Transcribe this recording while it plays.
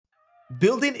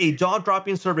Building a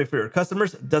jaw-dropping survey for your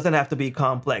customers doesn't have to be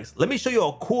complex. Let me show you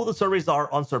how cool the surveys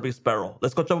are on Survey Sparrow.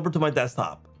 Let's go jump over to my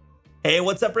desktop. Hey,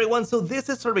 what's up everyone? So this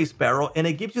is Survey Sparrow and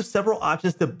it gives you several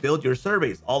options to build your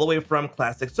surveys, all the way from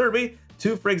classic survey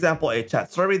to, for example, a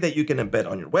chat survey that you can embed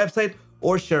on your website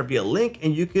or share via link,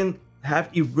 and you can have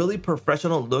a really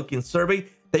professional looking survey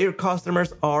that your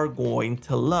customers are going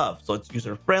to love. So it's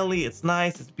user-friendly, it's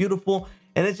nice, it's beautiful,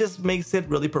 and it just makes it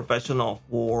really professional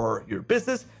for your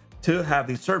business to have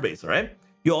these surveys, all right?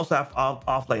 You also have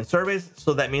offline surveys.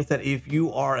 So that means that if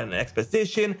you are in an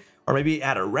expedition or maybe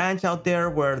at a ranch out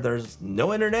there where there's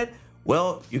no internet,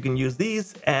 well, you can use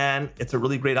these and it's a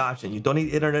really great option. You don't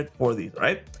need internet for these, all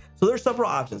right? So there's several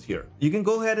options here. You can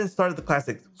go ahead and start the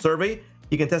classic survey.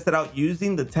 You can test it out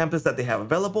using the templates that they have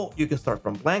available. You can start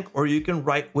from blank or you can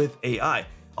write with AI.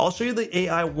 I'll show you the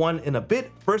AI one in a bit.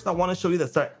 First, I want to show you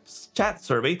the chat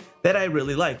survey that I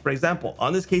really like. For example,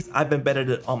 on this case, I've embedded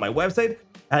it on my website.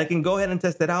 I can go ahead and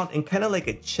test it out in kind of like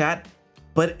a chat,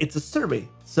 but it's a survey.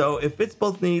 So it fits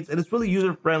both needs and it's really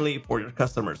user-friendly for your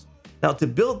customers. Now to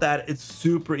build that, it's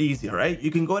super easy, all right? You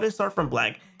can go ahead and start from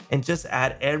blank and just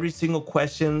add every single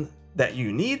question that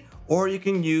you need, or you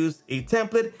can use a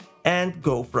template and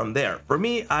go from there. For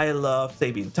me, I love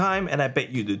saving time and I bet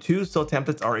you do too. So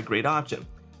templates are a great option.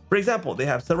 For example, they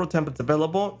have several templates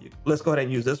available. Let's go ahead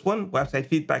and use this one, website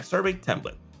feedback survey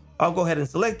template. I'll go ahead and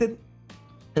select it.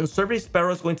 And Survey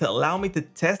Sparrow is going to allow me to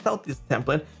test out this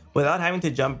template without having to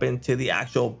jump into the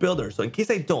actual builder. So in case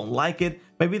I don't like it,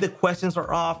 maybe the questions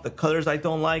are off, the colors I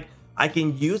don't like, I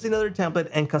can use another template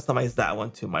and customize that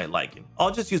one to my liking.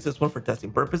 I'll just use this one for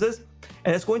testing purposes.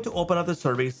 And it's going to open up the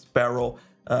Survey Sparrow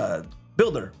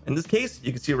builder. In this case,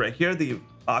 you can see right here the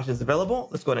options available.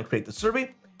 Let's go ahead and create the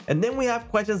survey. And then we have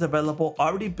questions available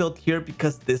already built here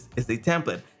because this is a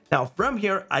template. Now from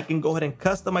here, I can go ahead and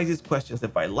customize these questions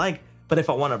if I like, but if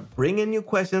I want to bring in new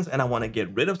questions and I want to get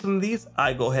rid of some of these,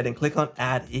 I go ahead and click on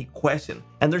add a question.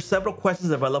 And there's several questions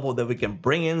available that we can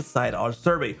bring inside our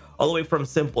survey, all the way from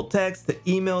simple text to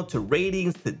email to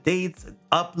ratings to dates,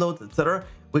 uploads, etc.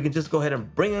 We can just go ahead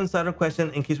and bring inside our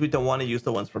question in case we don't want to use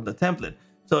the ones from the template.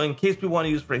 So in case we want to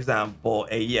use, for example,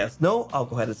 a yes, no, I'll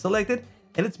go ahead and select it.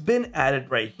 And it's been added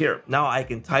right here. Now I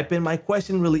can type in my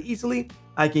question really easily.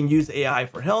 I can use AI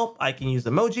for help. I can use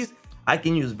emojis. I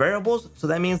can use variables. So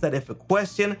that means that if a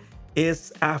question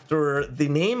is after the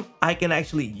name, I can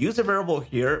actually use a variable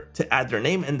here to add their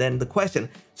name and then the question.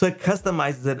 So it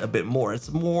customizes it a bit more. It's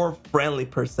more friendly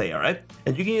per se, all right?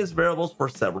 And you can use variables for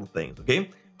several things, okay?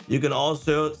 You can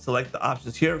also select the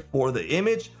options here for the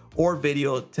image or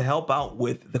video to help out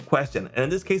with the question. And in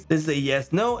this case, this is a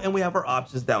yes, no, and we have our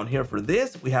options down here for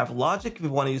this. We have logic if we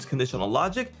want to use conditional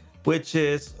logic, which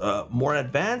is more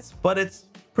advanced, but it's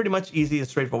pretty much easy and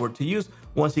straightforward to use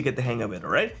once you get the hang of it, all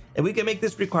right? And we can make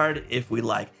this required if we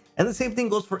like. And the same thing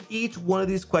goes for each one of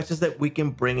these questions that we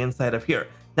can bring inside of here.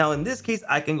 Now, in this case,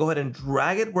 I can go ahead and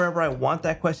drag it wherever I want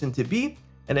that question to be.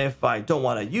 And if I don't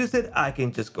want to use it, I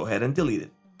can just go ahead and delete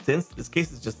it, since this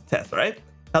case is just a test, all right?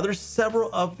 Now, there's several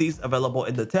of these available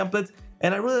in the templates,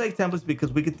 and I really like templates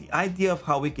because we get the idea of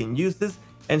how we can use this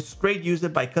and straight use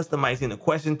it by customizing the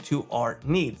question to our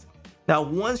needs. Now,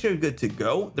 once you're good to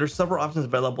go, there's several options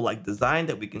available like design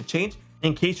that we can change.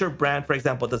 In case your brand, for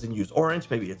example, doesn't use orange,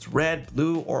 maybe it's red,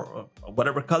 blue, or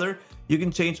whatever color, you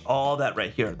can change all that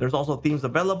right here. There's also themes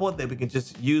available that we can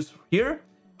just use here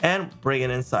and bring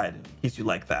it inside in case you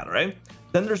like that, all right?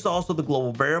 Then there's also the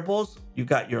global variables. You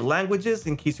got your languages.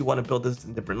 In case you want to build this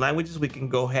in different languages, we can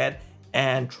go ahead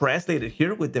and translate it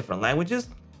here with different languages.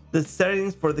 The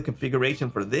settings for the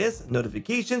configuration for this,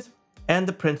 notifications, and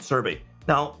the print survey.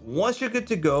 Now, once you're good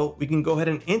to go, we can go ahead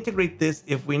and integrate this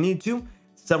if we need to.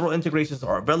 Several integrations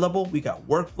are available. We got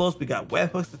workflows, we got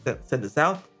webhooks to send this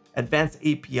out. Advanced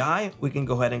API, we can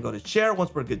go ahead and go to share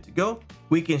once we're good to go.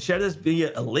 We can share this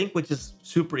via a link, which is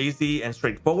super easy and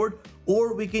straightforward,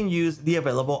 or we can use the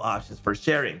available options for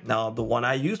sharing. Now, the one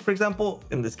I use, for example,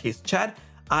 in this case, chat,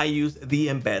 I use the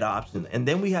embed option. And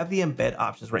then we have the embed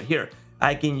options right here.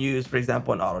 I can use, for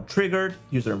example, an auto triggered,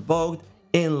 user invoked,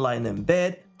 inline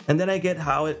embed, and then I get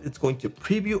how it's going to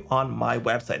preview on my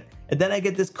website. And then I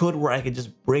get this code where I can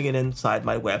just bring it inside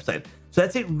my website. So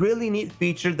that's a really neat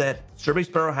feature that Survey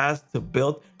Sparrow has to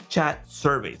build chat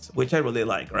surveys, which I really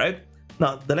like, right?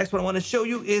 Now, the next one I want to show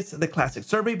you is the classic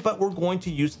survey, but we're going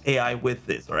to use AI with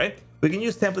this, all right? We can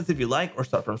use templates if you like or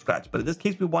start from scratch, but in this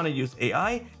case, we want to use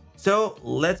AI. So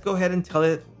let's go ahead and tell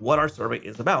it what our survey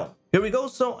is about. Here we go.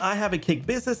 So I have a cake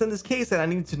business in this case, and I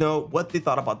need to know what they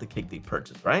thought about the cake they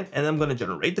purchased, right? And I'm going to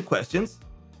generate the questions.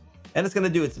 And it's going to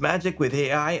do its magic with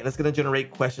AI, and it's going to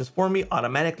generate questions for me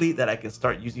automatically that I can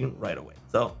start using right away.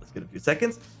 So let's give it a few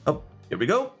seconds. Oh, Here we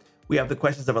go. We have the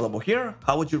questions available here.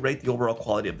 How would you rate the overall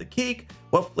quality of the cake?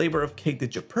 What flavor of cake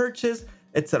did you purchase?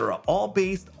 Etc. All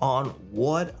based on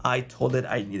what I told it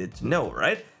I needed to know,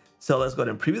 right? So let's go ahead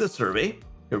and preview the survey.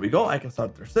 Here we go. I can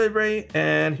start the survey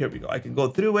and here we go. I can go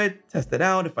through it, test it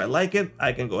out. If I like it,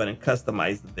 I can go ahead and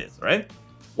customize this, right?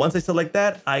 Once I select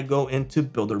that, I go into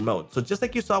builder mode. So just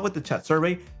like you saw with the chat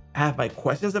survey, I have my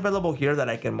questions available here that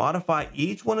I can modify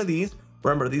each one of these.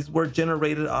 Remember, these were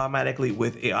generated automatically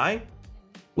with AI,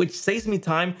 which saves me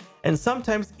time and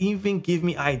sometimes even give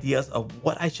me ideas of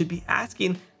what I should be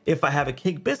asking if I have a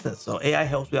cake business. So AI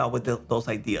helps me out with those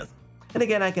ideas. And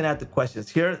again, I can add the questions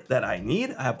here that I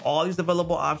need. I have all these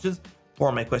available options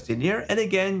for my questionnaire. And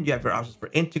again, you have your options for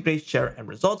integrate, share, and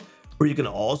results, where you can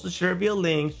also share via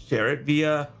link, share it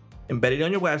via embedded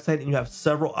on your website, and you have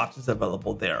several options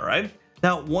available there, right?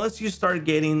 Now, once you start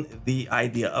getting the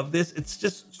idea of this, it's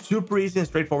just super easy and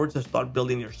straightforward to start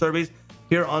building your surveys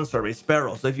here on Survey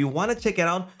Sparrow. So if you want to check it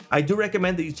out, I do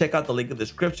recommend that you check out the link in the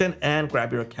description and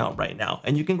grab your account right now.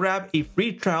 And you can grab a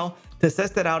free trial to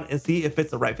test it out and see if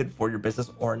it's the right fit for your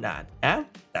business or not. And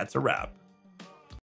that's a wrap.